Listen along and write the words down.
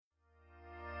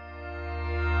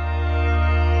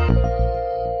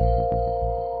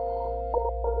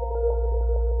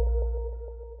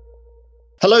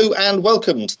Hello and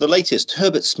welcome to the latest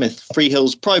Herbert Smith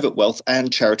Freehills Private Wealth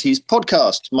and Charities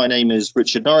podcast. My name is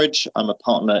Richard Norwich. I'm a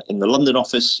partner in the London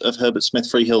office of Herbert Smith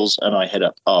Freehills, and I head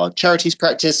up our charities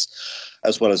practice,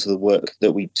 as well as the work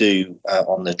that we do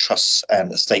on the trusts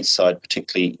and estate side,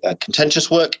 particularly contentious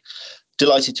work.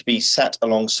 Delighted to be sat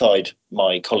alongside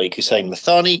my colleague Hussein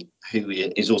Mathani, who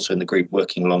is also in the group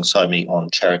working alongside me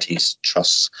on charities,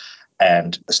 trusts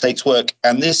and estates work.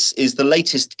 And this is the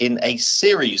latest in a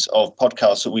series of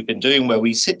podcasts that we've been doing where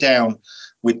we sit down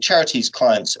with charities,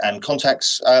 clients and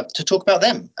contacts to talk about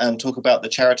them and talk about the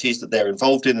charities that they're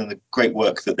involved in and the great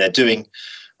work that they're doing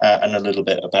and a little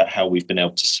bit about how we've been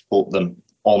able to support them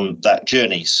on that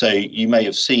journey. So you may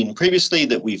have seen previously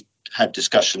that we've had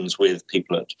discussions with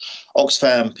people at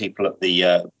Oxfam, people at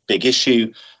the Big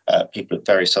Issue, people at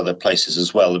various other places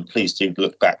as well. And please do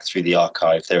look back through the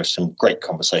archive. There are some great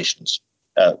conversations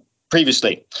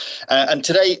previously. And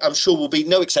today, I'm sure will be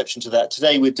no exception to that.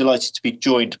 Today, we're delighted to be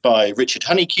joined by Richard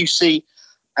Honey QC,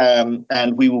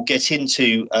 and we will get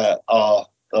into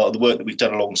the work that we've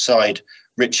done alongside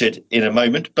Richard in a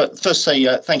moment. But first, say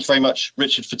thank you very much,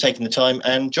 Richard, for taking the time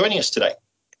and joining us today.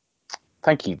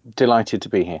 Thank you. Delighted to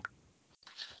be here.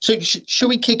 So should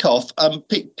we kick off?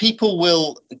 People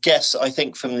will guess, I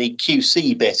think, from the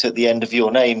QC bit at the end of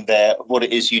your name there, what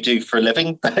it is you do for a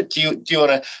living. But do you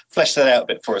want to flesh that out a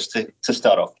bit for us to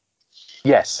start off?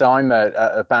 Yes, so I'm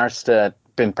a barrister,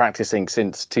 been practicing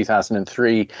since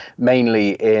 2003,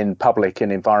 mainly in public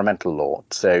and environmental law.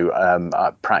 So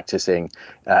practicing,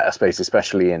 I suppose,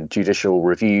 especially in judicial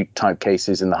review type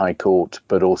cases in the High Court,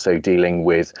 but also dealing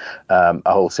with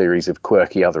a whole series of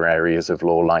quirky other areas of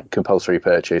law like compulsory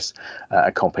purchase,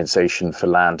 compensation for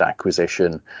land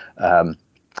acquisition,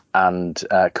 and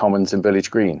commons and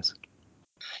village greens.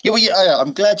 Yeah,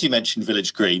 I'm glad you mentioned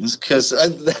Village Greens because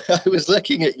I was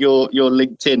looking at your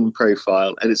LinkedIn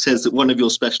profile and it says that one of your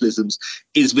specialisms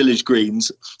is Village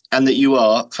Greens and that you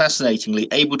are, fascinatingly,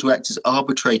 able to act as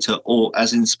arbitrator or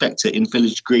as inspector in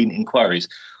Village Green inquiries.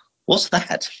 What's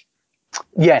that?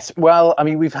 Yes, well, I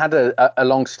mean, we've had a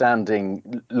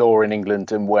long-standing law in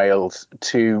England and Wales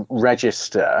to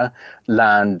register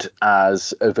land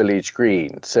as a village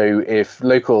green. So if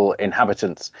local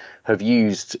inhabitants have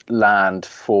used land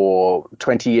for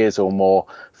 20 years or more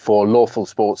for lawful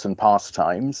sports and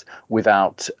pastimes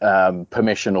without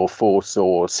permission or force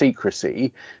or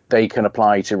secrecy, they can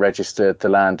apply to register the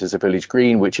land as a village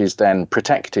green, which is then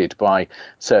protected by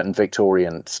certain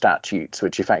Victorian statutes,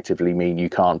 which effectively mean you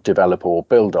can't develop or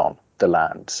build on the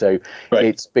land. So right.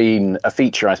 It's been a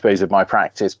feature, I suppose, of my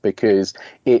practice because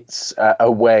it's a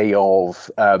way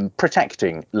of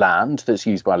protecting land that's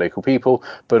used by local people,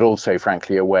 but also,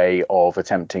 frankly, a way of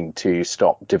attempting to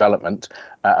stop development.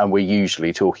 And we're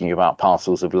usually talking about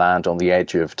parcels of land on the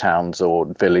edge of towns or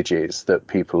villages that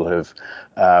people have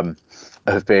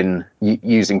been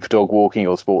using for dog walking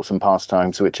or sports and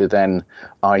pastimes, which are then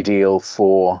ideal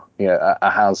for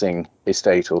a housing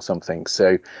estate or something.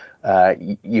 So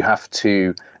you have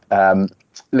to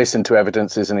listen to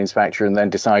evidence as an inspector and then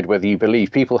decide whether you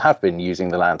believe people have been using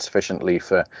the land sufficiently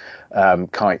for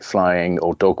kite flying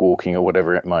or dog walking or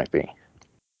whatever it might be.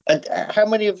 And how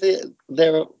many of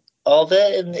there are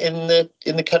there in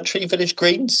the country, village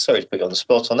greens? Sorry to put you on the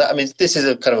spot on that. I mean, this is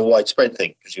a kind of a widespread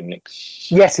thing, presumably.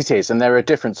 Yes, it is. And there are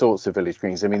different sorts of village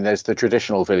greens. I mean, there's the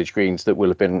traditional village greens that will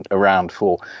have been around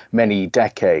for many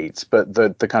decades. But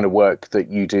the kind of work that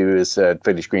you do as a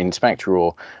village green inspector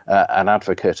or an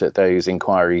advocate at those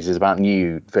inquiries is about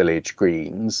new village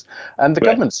greens. And the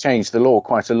government's changed the law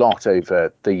quite a lot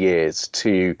over the years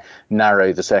to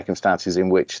narrow the circumstances in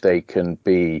which they can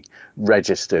be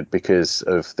registered because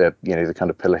of the kind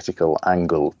of political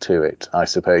angle to it, I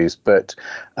suppose. But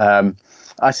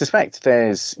I suspect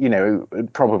there's,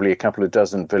 probably a couple of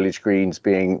dozen village greens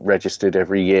being registered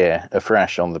every year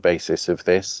afresh on the basis of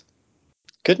this.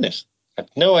 Goodness, I had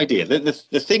no idea.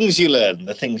 The things you learn,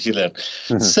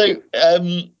 Mm-hmm. So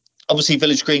obviously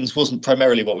village greens wasn't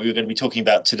primarily what we were going to be talking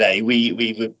about today.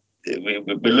 We're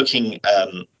looking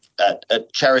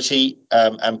at charity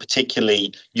and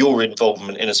particularly your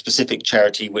involvement in a specific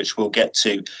charity, which we'll get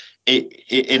to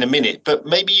in a minute. But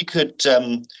maybe you could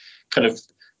kind of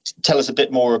tell us a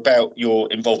bit more about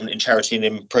your involvement in charity and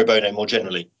in pro bono more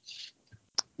generally.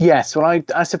 Yes, well,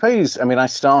 I suppose, I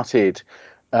started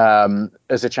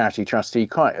as a charity trustee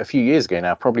quite a few years ago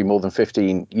now, probably more than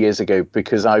 15 years ago,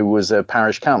 because I was a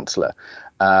parish councillor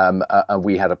and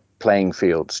we had a playing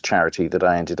fields charity that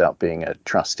I ended up being a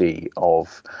trustee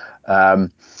of,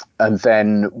 and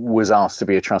then was asked to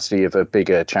be a trustee of a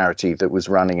bigger charity that was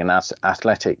running an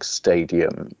athletics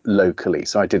stadium locally.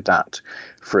 So I did that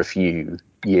for a few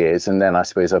years, and then I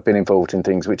suppose I've been involved in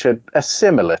things which are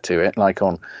similar to it, like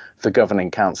on the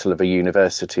governing council of a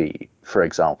university, for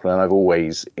example, and I've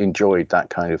always enjoyed that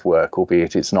kind of work,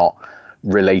 albeit it's not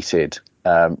related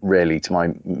really to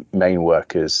my main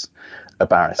work as a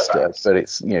barrister, but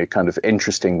it's, you know, kind of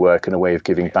interesting work and a way of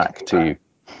giving back to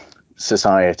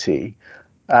society.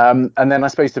 And then I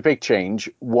suppose the big change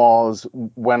was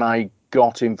when I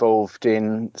got involved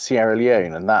in Sierra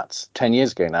Leone, and that's 10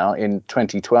 years ago now. In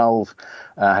 2012,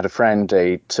 I had a friend,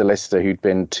 a solicitor who'd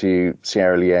been to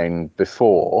Sierra Leone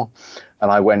before, and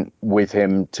I went with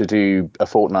him to do a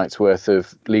fortnight's worth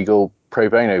of legal pro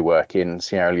bono work in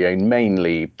Sierra Leone,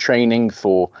 mainly training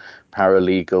for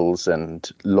paralegals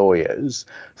and lawyers.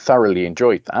 Thoroughly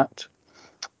enjoyed that.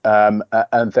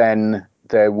 And then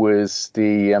there was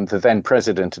the then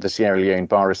president of the Sierra Leone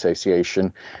Bar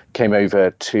Association came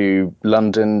over to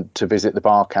London to visit the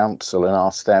Bar Council and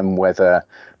asked them whether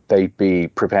they'd be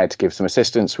prepared to give some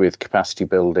assistance with capacity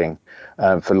building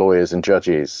for lawyers and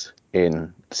judges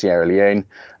in Sierra Leone.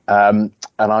 And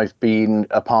I've been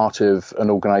a part of an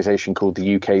organisation called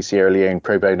the UK Sierra Leone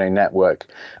Pro Bono Network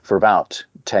for about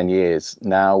 10 years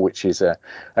now, which is a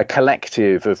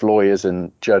collective of lawyers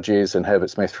and judges, and Herbert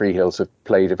Smith Freehills have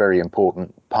played a very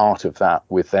important part of that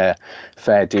with their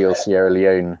Fair Deal Sierra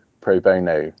Leone Pro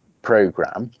Bono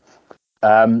programme.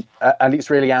 And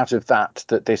it's really out of that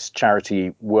this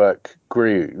charity work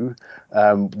grew,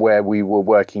 where we were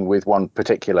working with one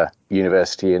particular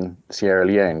university in Sierra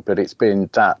Leone. But it's been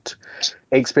that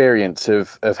experience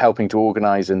of helping to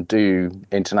organise and do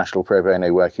international pro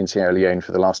bono work in Sierra Leone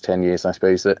for the last 10 years, I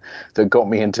suppose, that got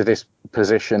me into this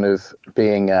position of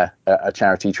being a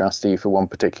charity trustee for one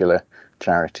particular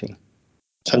charity.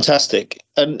 Fantastic.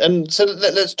 And so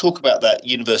let's talk about that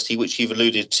university, which you've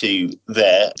alluded to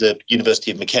there, the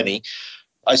University of Makeni.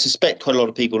 I suspect quite a lot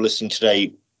of people listening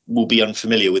today will be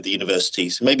unfamiliar with the university.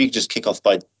 So maybe you could just kick off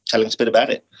by telling us a bit about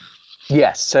it.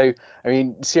 Yes. So, I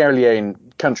mean, Sierra Leone,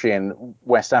 country in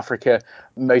West Africa,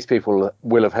 most people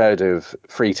will have heard of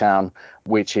Freetown,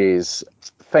 which is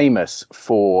famous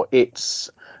for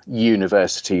its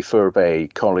university,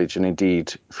 Fourbe College, and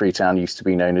indeed Freetown used to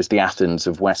be known as the Athens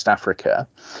of West Africa.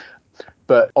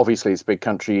 But obviously it's a big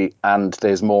country and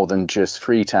there's more than just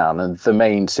Freetown, and the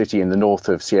main city in the north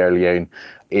of Sierra Leone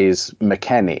is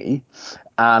Makeni,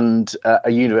 and a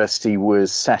university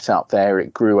was set up there.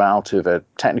 It grew out of a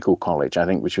technical college, I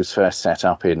think, which was first set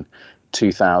up in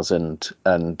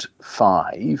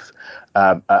 2005,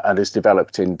 and has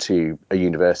developed into a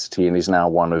university and is now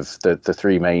one of the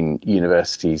three main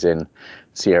universities in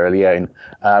Sierra Leone.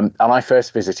 And I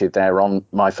first visited there on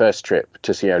my first trip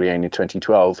to Sierra Leone in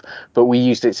 2012, but we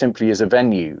used it simply as a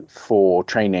venue for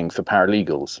training for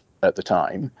paralegals at the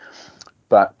time.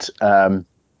 But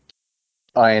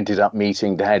I ended up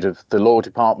meeting the head of the law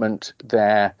department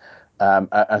there.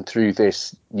 And through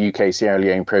this UK Sierra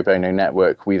Leone Pro Bono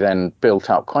Network, we then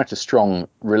built up quite a strong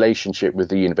relationship with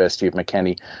the University of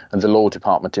Makeni and the law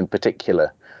department in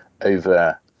particular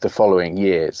over the following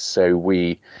years. So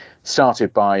we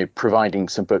started by providing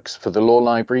some books for the law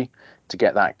library to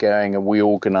get that going, and we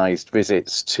organised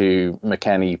visits to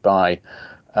Makeni by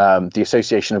the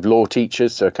Association of Law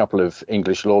Teachers, so a couple of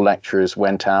English law lecturers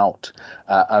went out,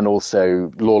 and also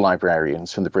law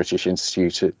librarians from the British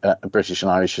Institute, British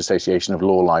and Irish Association of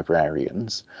Law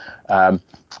Librarians. And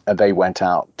they went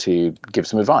out to give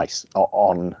some advice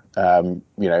on,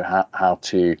 how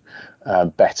to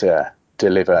better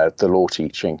deliver the law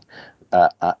teaching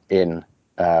in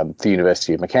the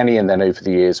University of Makeni. And then over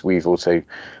the years, we've also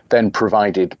then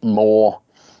provided more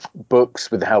books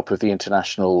with the help of the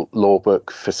International Law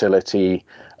Book Facility,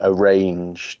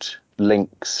 arranged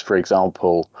links, for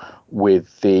example,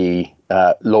 with the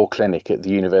law clinic at the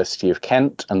University of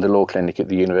Kent and the law clinic at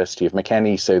the University of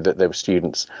Makeni, so that there were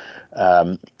students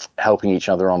helping each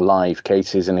other on live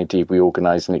cases. And indeed, we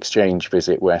organised an exchange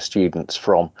visit where students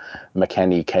from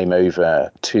Makeni came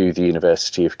over to the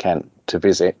University of Kent to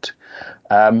visit.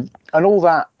 And all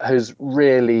that has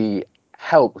really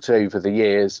helped over the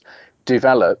years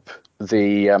develop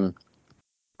the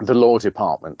law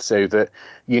department, so that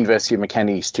University of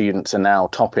Makeni students are now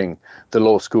topping the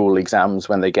law school exams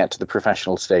when they get to the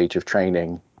professional stage of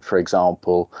training, for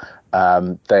example.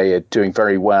 They are doing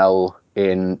very well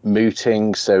in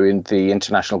mooting, so in the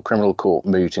International Criminal Court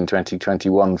moot in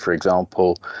 2021, for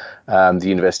example, the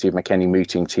University of Makeni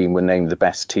mooting team were named the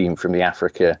best team from the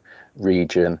Africa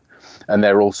region. And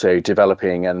they're also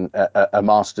developing a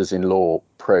Masters in Law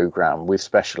programme with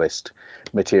specialist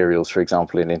materials, for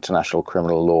example, in international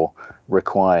criminal law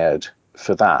required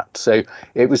for that. So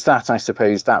it was that, I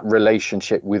suppose, that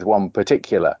relationship with one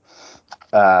particular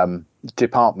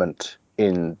department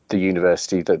in the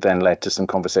university that then led to some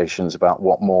conversations about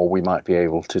what more we might be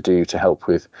able to do to help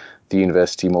with the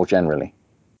university more generally.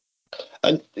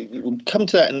 And we'll come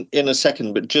to that in a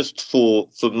second, but just for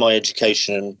my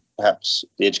education and perhaps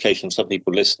the education of some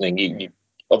people listening, you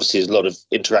obviously there's a lot of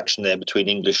interaction there between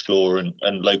English law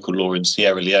and local law in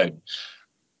Sierra Leone.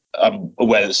 I'm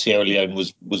aware that Sierra Leone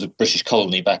was a British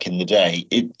colony back in the day.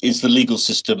 Is the legal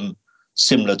system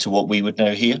similar to what we would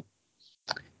know here?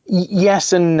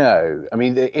 Yes and no. I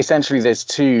mean, essentially, there's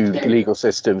two legal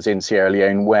systems in Sierra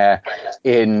Leone, where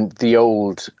in the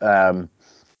old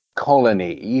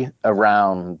colony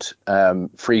around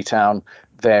Freetown,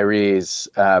 there is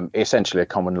essentially a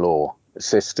common law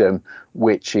system,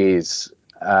 which is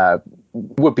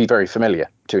would be very familiar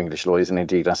to English lawyers, and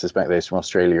indeed I suspect those from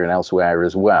Australia and elsewhere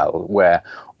as well, where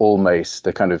almost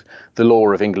the law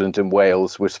of England and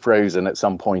Wales was frozen at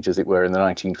some point, as it were, in the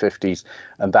 1950s,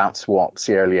 and that's what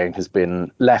Sierra Leone has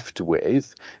been left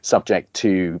with, subject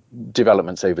to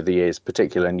developments over the years,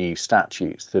 particular new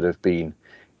statutes that have been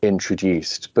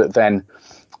introduced. But then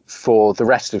for the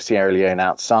rest of Sierra Leone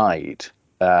outside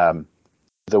the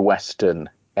western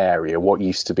area, what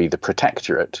used to be the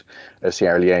protectorate of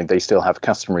Sierra Leone, they still have a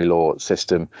customary law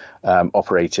system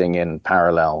operating in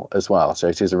parallel as well. So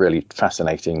it is a really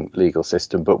fascinating legal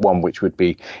system, but one which would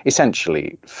be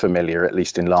essentially familiar, at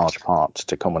least in large part,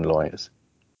 to common lawyers.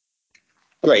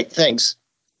 Great, thanks.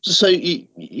 So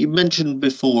you mentioned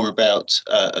before about,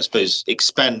 I suppose,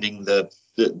 expanding the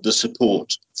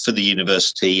support for the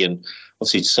university, and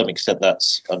obviously to some extent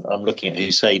that's, I'm looking at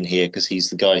Hussein here because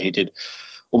he's the guy who did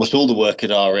almost all the work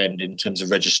at our end in terms of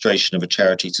registration of a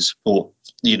charity to support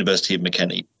the University of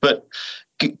Makeni. But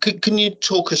can you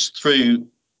talk us through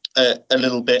a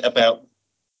little bit about,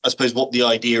 I suppose, what the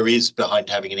idea is behind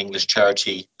having an English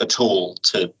charity at all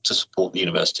to support the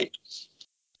university?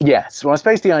 Yes, well, I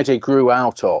suppose the idea grew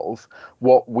out of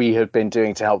what we had been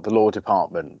doing to help the law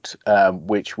department,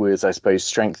 which was, I suppose,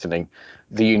 strengthening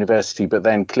the university, but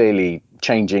then clearly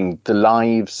changing the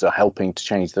lives, or helping to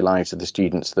change the lives of the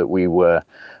students that we were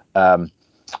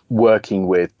working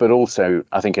with, but also,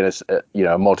 I think, in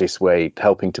a modest way,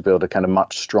 helping to build a kind of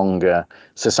much stronger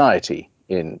society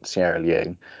in Sierra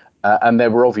Leone. And there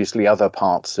were obviously other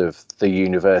parts of the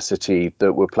university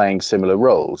that were playing similar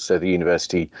roles. So the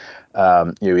university,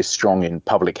 is strong in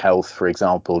public health, for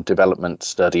example, development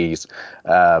studies,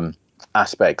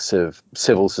 aspects of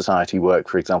civil society work,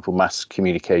 for example, mass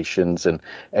communications and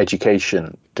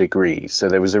education degrees. So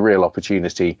there was a real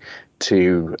opportunity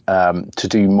to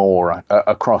do more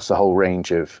across a whole range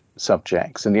of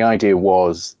subjects. And the idea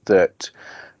was that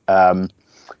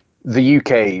the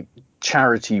UK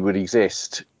charity would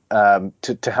exist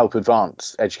to help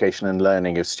advance education and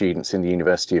learning of students in the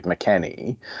University of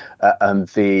Makeni, and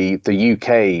the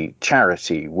UK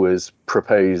charity was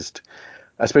proposed,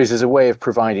 I suppose, as a way of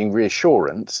providing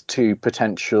reassurance to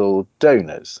potential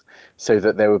donors, so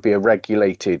that there would be a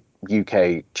regulated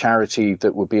UK charity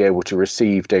that would be able to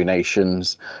receive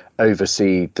donations,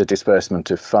 oversee the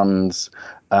disbursement of funds,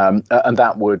 and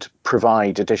that would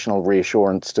provide additional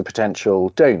reassurance to potential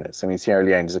donors. I mean, Sierra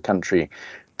Leone is a country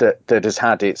that has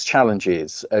had its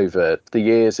challenges over the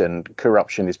years, and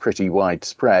corruption is pretty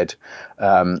widespread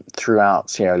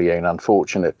throughout Sierra Leone,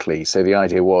 unfortunately. So the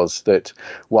idea was that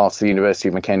whilst the University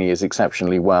of Makeni is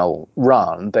exceptionally well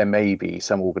run, there may be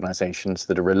some organisations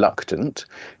that are reluctant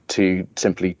to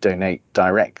simply donate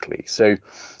directly. So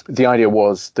the idea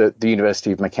was that the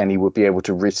University of Makeni would be able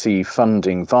to receive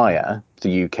funding via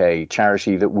the UK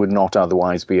charity that would not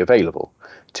otherwise be available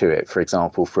to it, for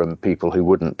example, from people who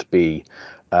wouldn't be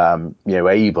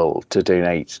able to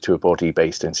donate to a body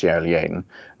based in Sierra Leone.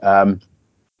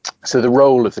 So the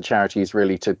role of the charity is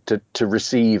really to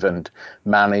receive and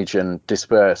manage and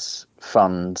disperse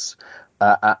funds,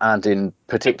 and in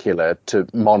particular to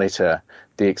monitor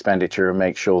the expenditure and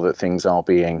make sure that things are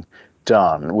being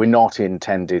done. We're not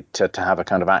intended to have a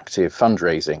kind of active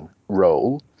fundraising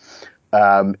role.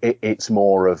 It's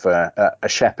more of a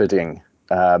shepherding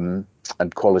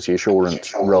and quality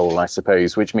assurance role, I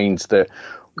suppose, which means that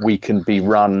we can be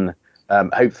run,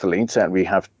 hopefully, certainly we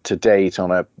have to date,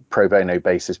 on a pro bono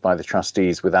basis by the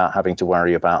trustees without having to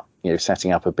worry about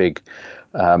setting up a big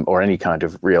or any kind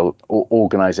of real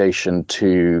organisation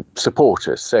to support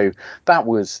us. So that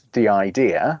was the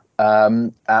idea,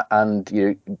 and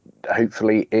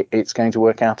hopefully it's going to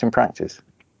work out in practice.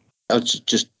 I was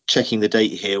just checking the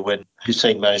date here when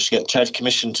Hussein managed to get the Charity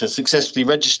Commission to successfully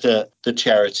register the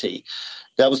charity.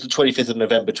 That was the 25th of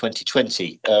November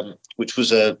 2020, which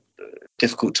was a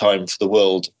difficult time for the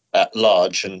world at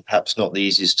large, and perhaps not the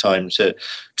easiest time to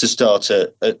start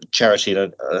a charity.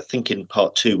 And I think in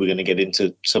part 2 we're going to get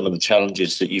into some of the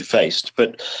challenges that you faced.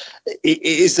 But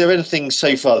is there anything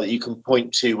so far that you can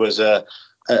point to as a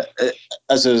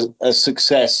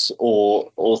success,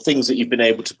 or things that you've been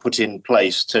able to put in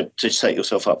place to set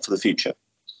yourself up for the future?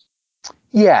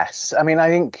 Yes, I mean, I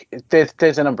think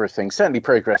there's a number of things. Certainly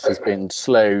progress has been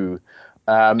slow,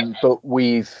 but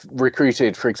we've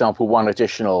recruited, for example, one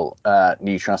additional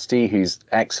new trustee who's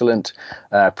excellent,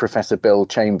 Professor Bill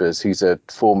Chambers, who's a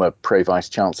former Pro-Vice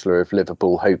Chancellor of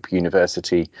Liverpool Hope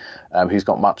University, who's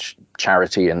got much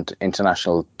charity and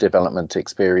international development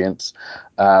experience.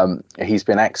 He's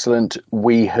been excellent.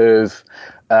 We have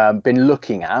been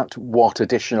looking at what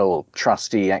additional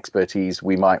trustee expertise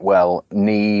we might well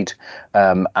need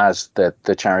as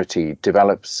the charity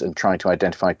develops, and trying to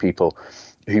identify people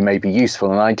who may be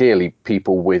useful, and ideally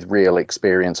people with real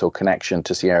experience or connection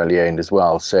to Sierra Leone as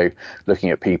well. So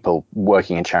looking at people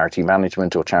working in charity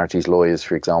management or charities lawyers,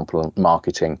 for example,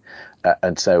 marketing,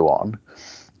 and so on.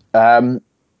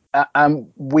 And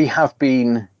we have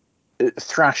been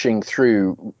thrashing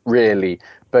through, really,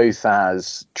 both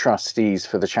as trustees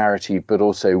for the charity, but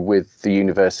also with the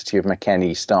University of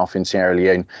Makeni staff in Sierra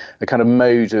Leone, a kind of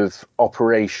mode of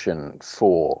operation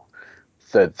for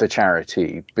the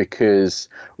charity, because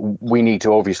we need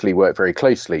to obviously work very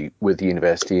closely with the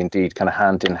university, indeed kind of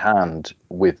hand in hand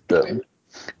with them.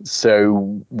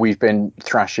 So we've been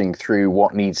thrashing through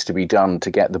what needs to be done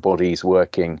to get the bodies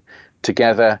working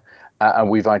together. And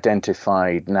we've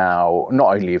identified now,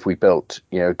 not only have we built,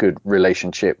 a good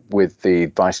relationship with the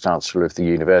Vice Chancellor of the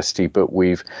university, but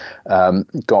we've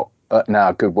got now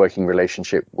a good working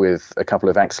relationship with a couple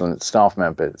of excellent staff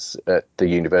members at the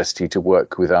university to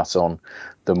work with us on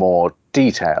the more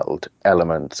detailed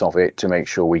elements of it to make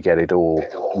sure we get it all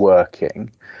working.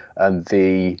 And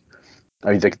the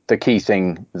key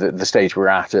thing, the stage we're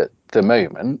at the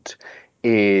moment,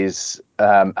 is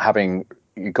having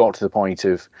got to the point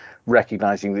of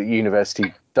recognizing that the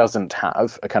university doesn't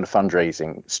have a kind of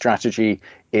fundraising strategy.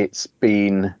 It's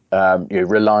been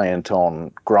reliant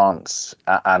on grants,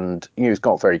 and it's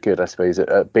got very good, I suppose,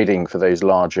 at bidding for those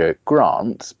larger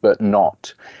grants, but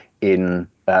not in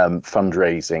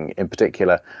fundraising in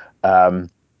particular,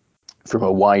 from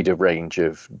a wider range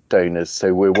of donors.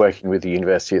 So we're working with the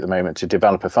university at the moment to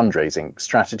develop a fundraising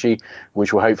strategy,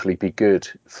 which will hopefully be good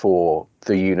for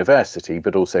the university,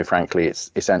 but also, frankly,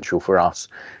 it's essential for us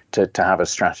to have a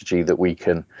strategy that we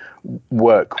can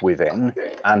work within,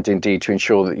 and indeed to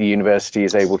ensure that the university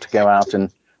is able to go out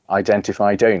and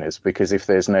identify donors, because if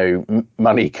there's no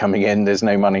money coming in, there's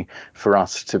no money for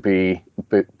us to be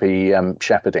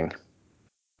shepherding.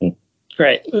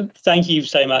 Great. Thank you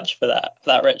so much for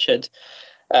that, Richard.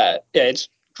 It's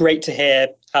great to hear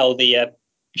how the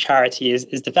charity is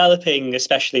developing,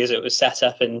 especially as it was set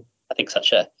up in, I think,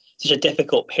 such a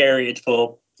difficult period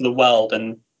for the world,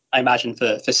 and I imagine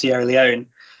for Sierra Leone.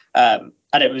 And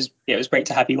it was great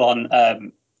to have you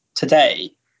on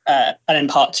today. And in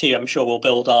part 2, I'm sure we'll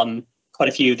build on quite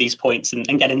a few of these points and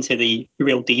get into the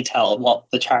real detail of what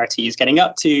the charity is getting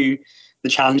up to, the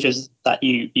challenges that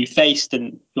you faced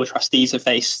and your trustees have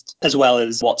faced, as well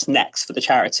as what's next for the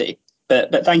charity.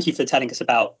 But thank you for telling us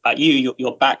about you,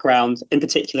 your background, in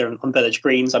particular on Village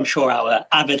Greens. I'm sure our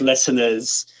avid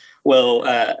listeners will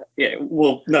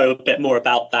know a bit more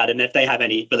about that. And if they have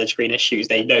any Village Green issues,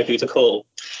 they know who to call.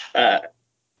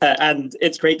 And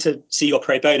it's great to see your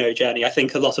pro bono journey. I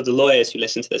think a lot of the lawyers who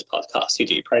listen to this podcast who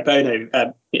do pro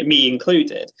bono, me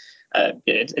included,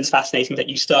 it's fascinating that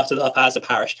you started off as a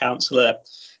parish councillor,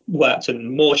 worked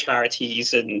in more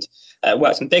charities and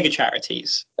worked in bigger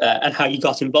charities, and how you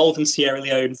got involved in Sierra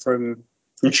Leone from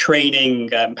training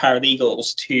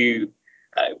paralegals to,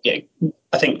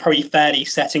 I think probably fairly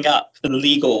setting up the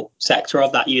legal sector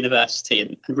of that university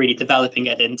and really developing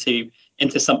it into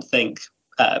something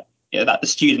that the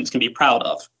students can be proud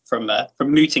of, from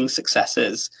mooting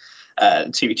successes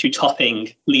to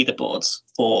topping leaderboards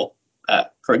for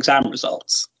exam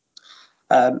results.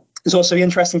 It's also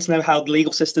interesting to know how the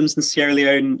legal systems in Sierra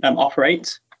Leone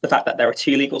operate. The fact that there are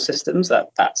 2 legal systems,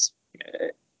 that's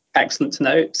excellent to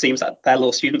know. It seems that their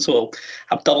law students will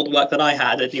have double the work that I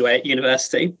had anyway at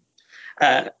university.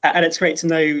 And it's great to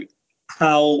know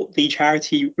how the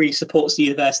charity really supports the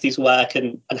university's work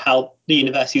and how the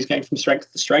university is going from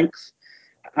strength to strength,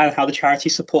 and how the charity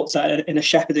supports that in a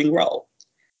shepherding role.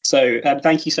 So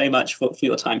thank you so much for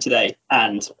your time today,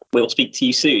 and we'll speak to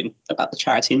you soon about the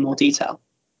charity in more detail.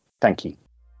 Thank you.